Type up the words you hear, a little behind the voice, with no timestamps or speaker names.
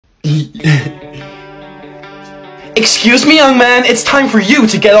Excuse me, young man, it's time for you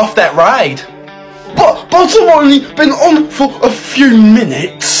to get off that ride. But I've only been on for a few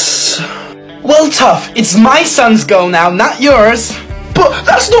minutes. Well, Tough, it's my son's go now, not yours. But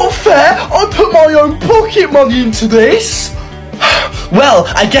that's not fair. I put my own pocket money into this. Well,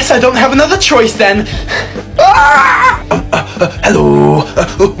 I guess I don't have another choice then. Hello.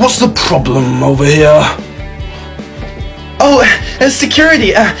 What's the problem over here? Oh,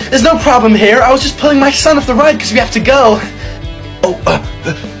 security. There's no problem here. I was just pulling my son off the ride because we have to go. Oh,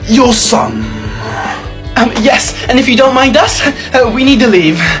 your son? Yes, and if you don't mind us, we need to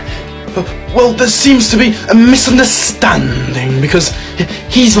leave. Well, there seems to be a misunderstanding because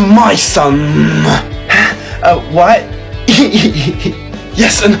he's my son. What?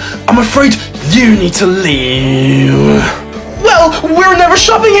 Yes, and I'm afraid you need to leave. Well, we're never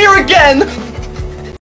shopping here again!